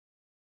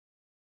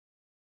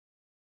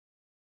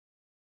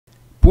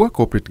Poor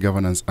corporate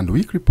governance and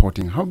weak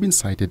reporting have been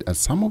cited as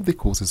some of the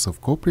causes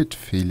of corporate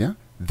failure.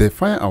 The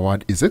FIRE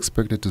Award is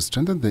expected to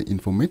strengthen the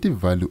informative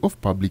value of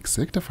public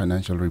sector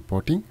financial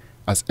reporting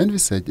as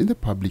envisaged in the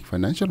Public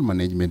Financial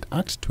Management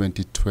Act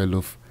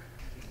 2012.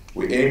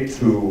 We aim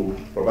to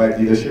provide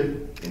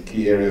leadership in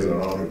key areas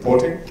around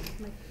reporting.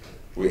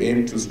 We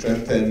aim to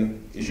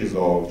strengthen issues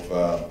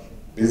of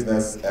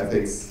business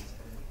ethics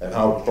and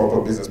how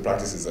proper business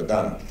practices are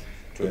done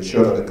to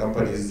ensure that the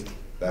companies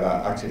that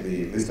are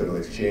actually listed on the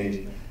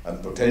exchange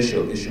and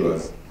potential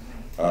issuers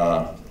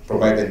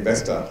provide the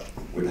investor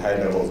with high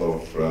levels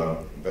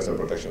of investor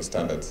protection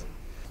standards.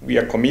 We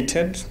are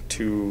committed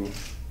to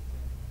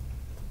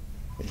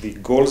the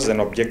goals and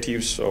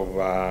objectives of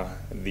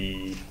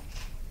the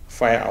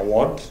FIRE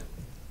Award.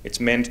 It's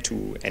meant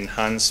to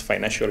enhance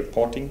financial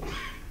reporting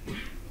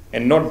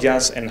and not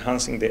just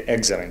enhancing the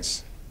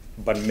excellence,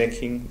 but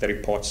making the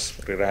reports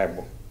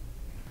reliable.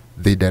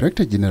 The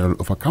Director General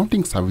of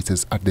Accounting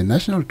Services at the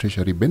National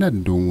Treasury, Bernard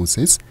Ndungu,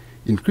 says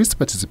increased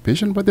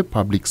participation by the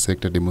public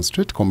sector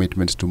demonstrates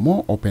commitment to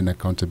more open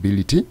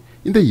accountability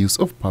in the use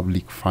of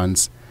public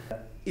funds.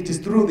 It is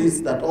through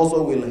this that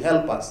also will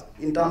help us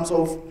in terms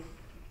of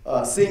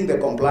seeing the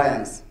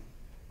compliance.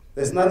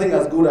 There's nothing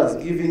as good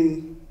as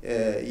giving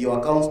your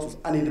accounts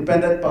to an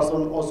independent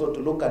person also to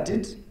look at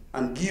it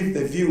and give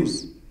the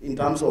views in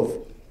terms of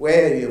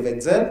where you have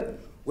excelled,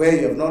 where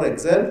you have not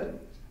excelled,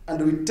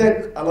 and we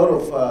take a lot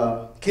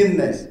of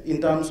keenness in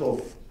terms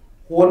of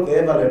what the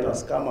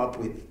evaluators come up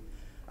with.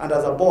 And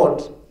as a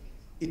board,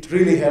 it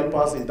really helps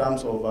us in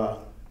terms of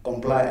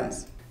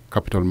compliance.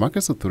 Capital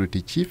Markets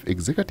Authority Chief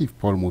Executive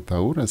Paul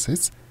Muthaura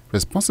says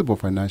responsible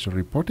financial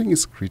reporting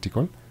is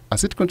critical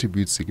as it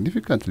contributes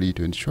significantly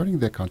to ensuring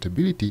the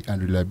accountability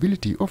and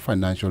reliability of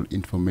financial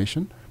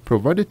information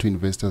provided to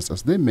investors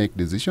as they make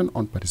decisions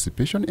on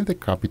participation in the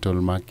capital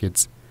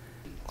markets.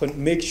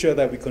 Make sure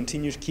that we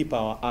continue to keep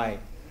our eye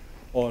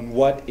on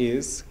what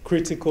is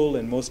critical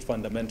and most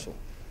fundamental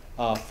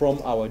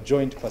from our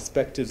joint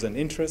perspectives and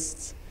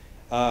interests,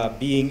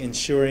 being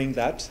ensuring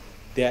that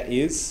there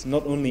is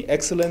not only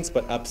excellence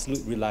but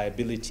absolute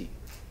reliability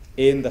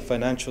in the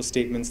financial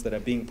statements that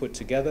are being put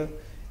together,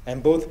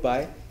 and both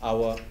by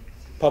our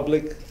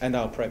public and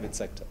our private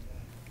sector.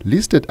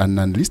 Listed and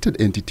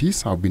non-listed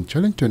entities have been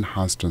challenged to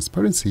enhance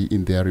transparency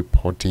in their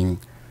reporting.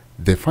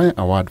 The FIRE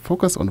Award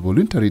focuses on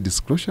voluntary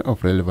disclosure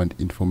of relevant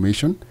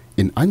information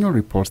in annual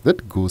reports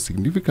that go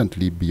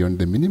significantly beyond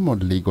the minimum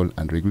legal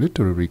and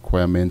regulatory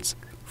requirements.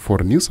 For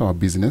News Hour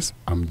Business,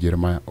 I'm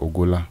Jeremiah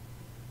Ogola.